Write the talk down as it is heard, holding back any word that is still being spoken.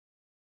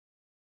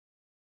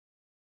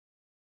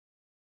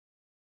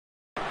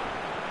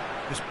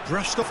Just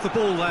brushed off the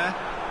ball there.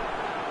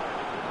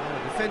 Oh,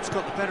 the defence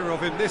got the better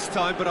of him this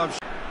time, but I'm...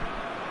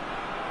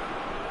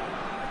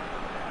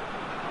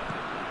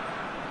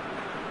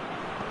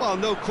 Well,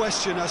 no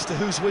question as to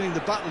who's winning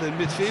the battle in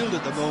midfield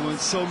at the moment.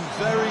 Some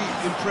very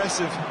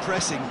impressive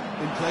pressing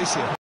in place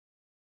here.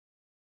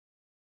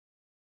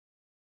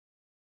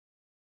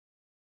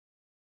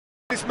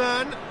 This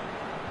man,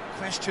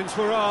 questions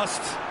were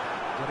asked,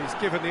 but he's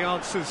given the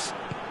answers.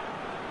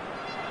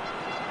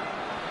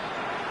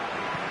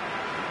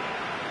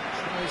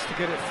 Tries to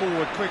get it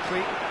forward quickly.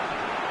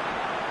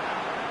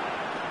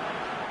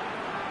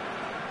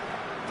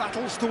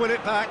 Battles to win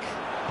it back.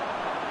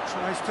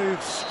 Tries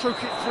to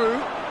stroke it through.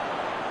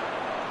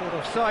 Caught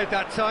offside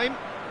that time.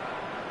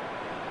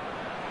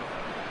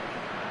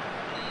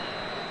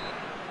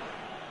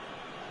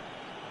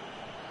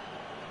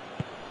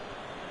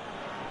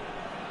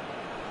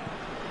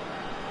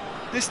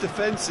 This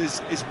defence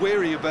is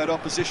wary about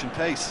opposition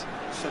pace.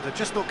 So they're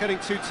just not getting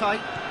too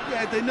tight.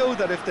 Yeah, they know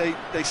that if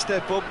they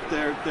step up,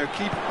 their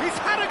keeper... He's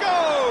had a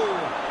go!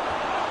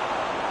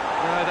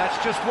 No,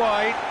 that's just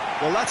wide.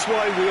 Well, that's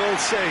why we all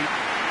say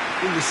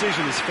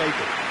indecision is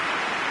fatal.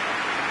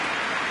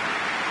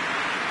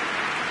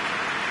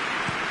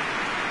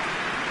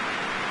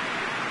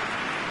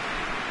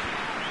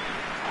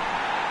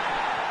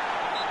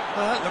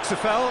 That looks a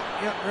foul.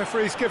 Yeah,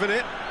 referee's given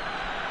it.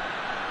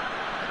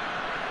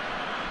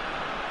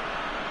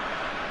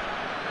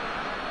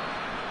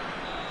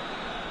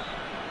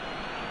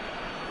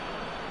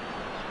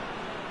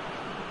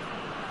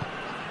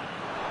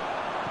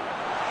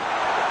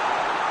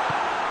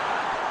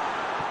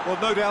 Well,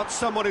 no doubt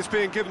someone is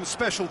being given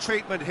special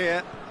treatment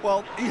here.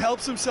 Well, he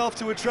helps himself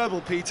to a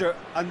treble, Peter,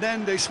 and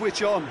then they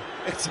switch on.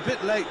 It's a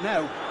bit late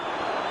now.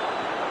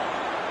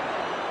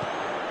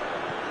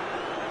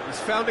 He's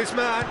found his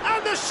man,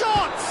 and the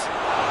shot!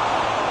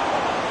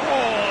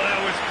 Oh,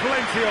 there was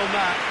plenty on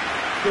that.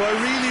 Do I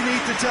really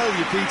need to tell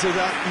you, Peter,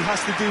 that he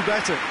has to do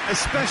better,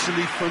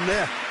 especially from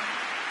there?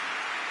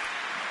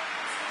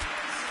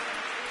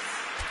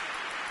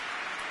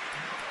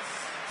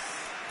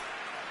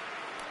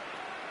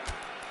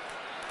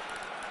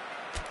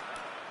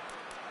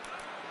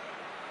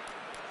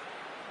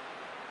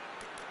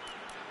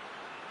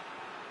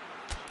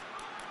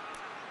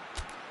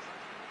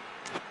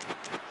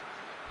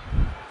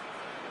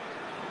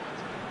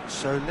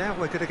 So now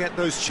we're going to get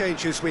those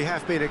changes we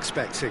have been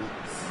expecting.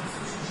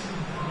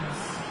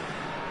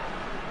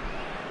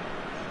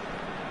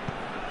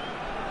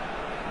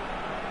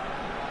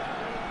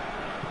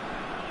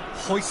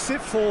 Hoists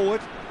it forward.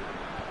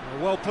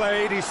 Well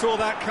played, he saw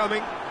that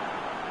coming.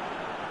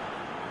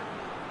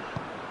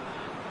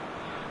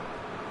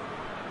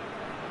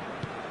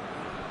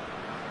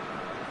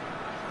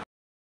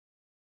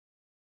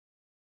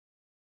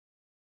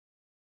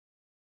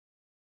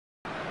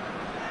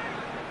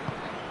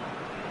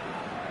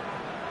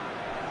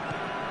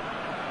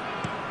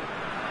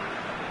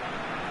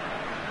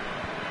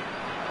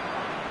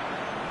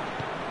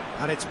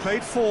 And it's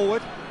played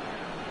forward.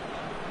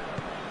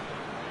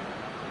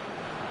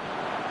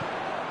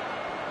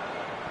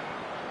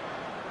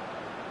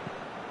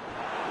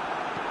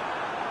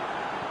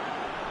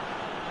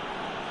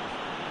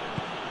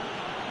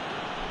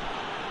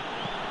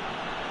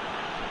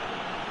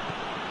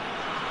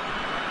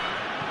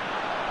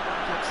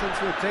 Gets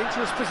into a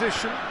dangerous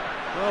position.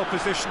 Well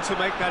positioned to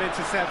make that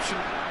interception.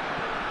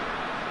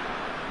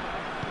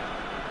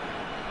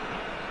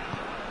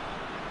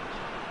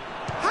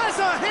 Has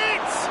a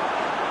hit!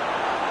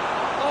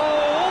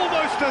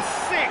 A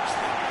sixth.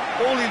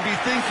 All he'll be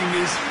thinking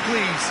is,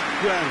 please,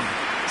 ground,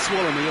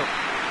 swallow me up.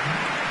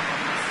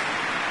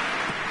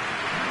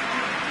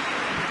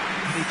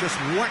 He just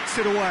whacks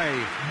it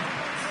away.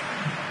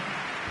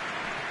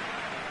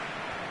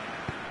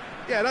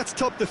 Yeah, that's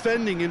top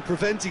defending and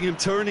preventing him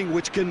turning,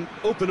 which can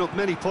open up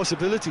many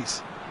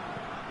possibilities.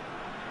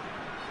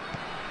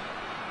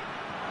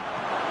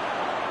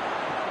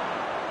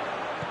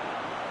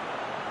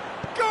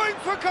 Going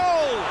for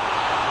goal!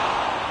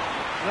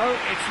 No,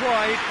 it's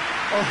wide.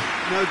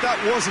 Oh, no, that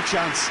was a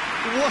chance.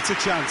 What a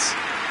chance.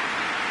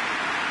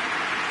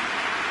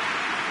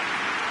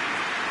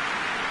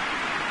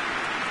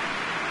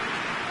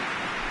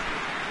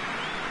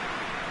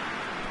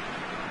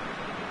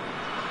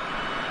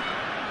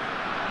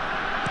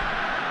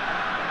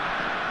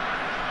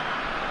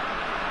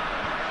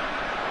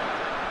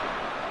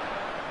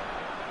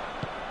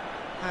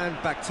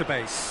 And back to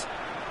base.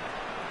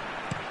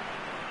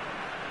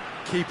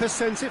 Keeper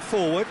sends it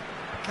forward,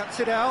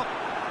 cuts it out.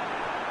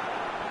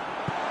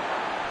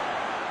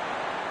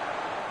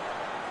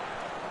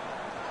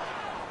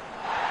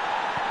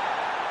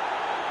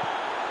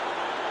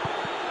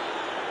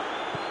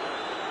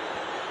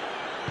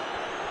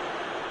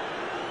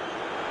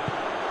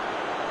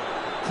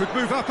 Could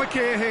move up a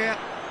gear here.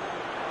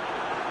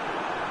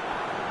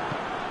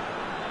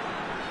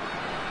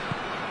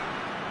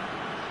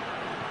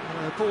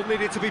 Ball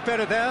needed to be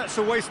better there, it's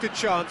a wasted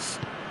chance.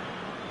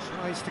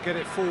 Tries to get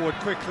it forward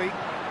quickly.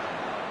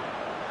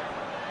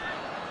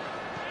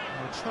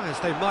 Well, try as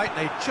they might,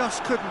 they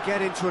just couldn't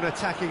get into an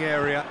attacking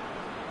area.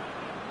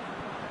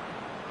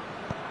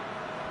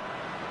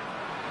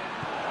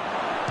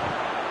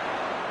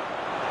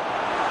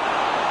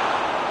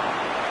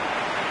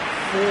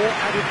 Four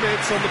added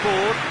minutes on the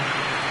board.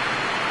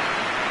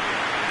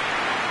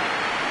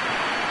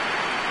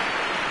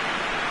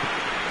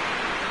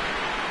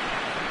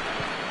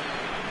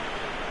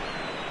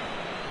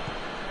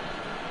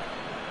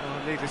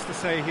 Well, needless to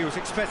say, he was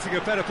expecting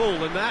a better ball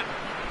than that.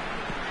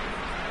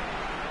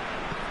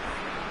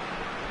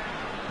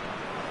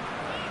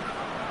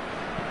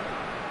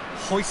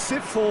 Hoists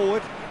it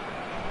forward.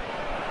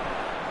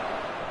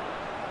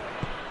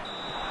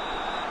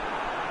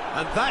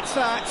 And that's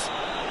that.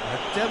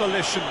 A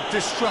demolition,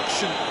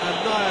 destruction,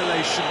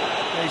 annihilation.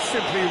 They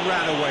simply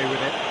ran away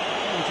with it.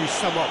 How would you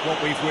sum up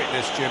what we've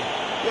witnessed, Jim?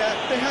 Yeah,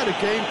 they had a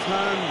game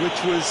plan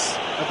which was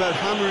about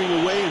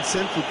hammering away in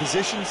central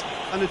positions,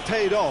 and it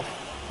paid off.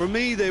 For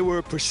me, they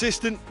were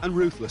persistent and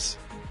ruthless.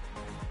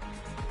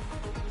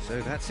 So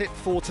that's it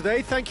for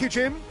today. Thank you,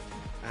 Jim,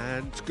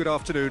 and good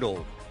afternoon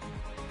all.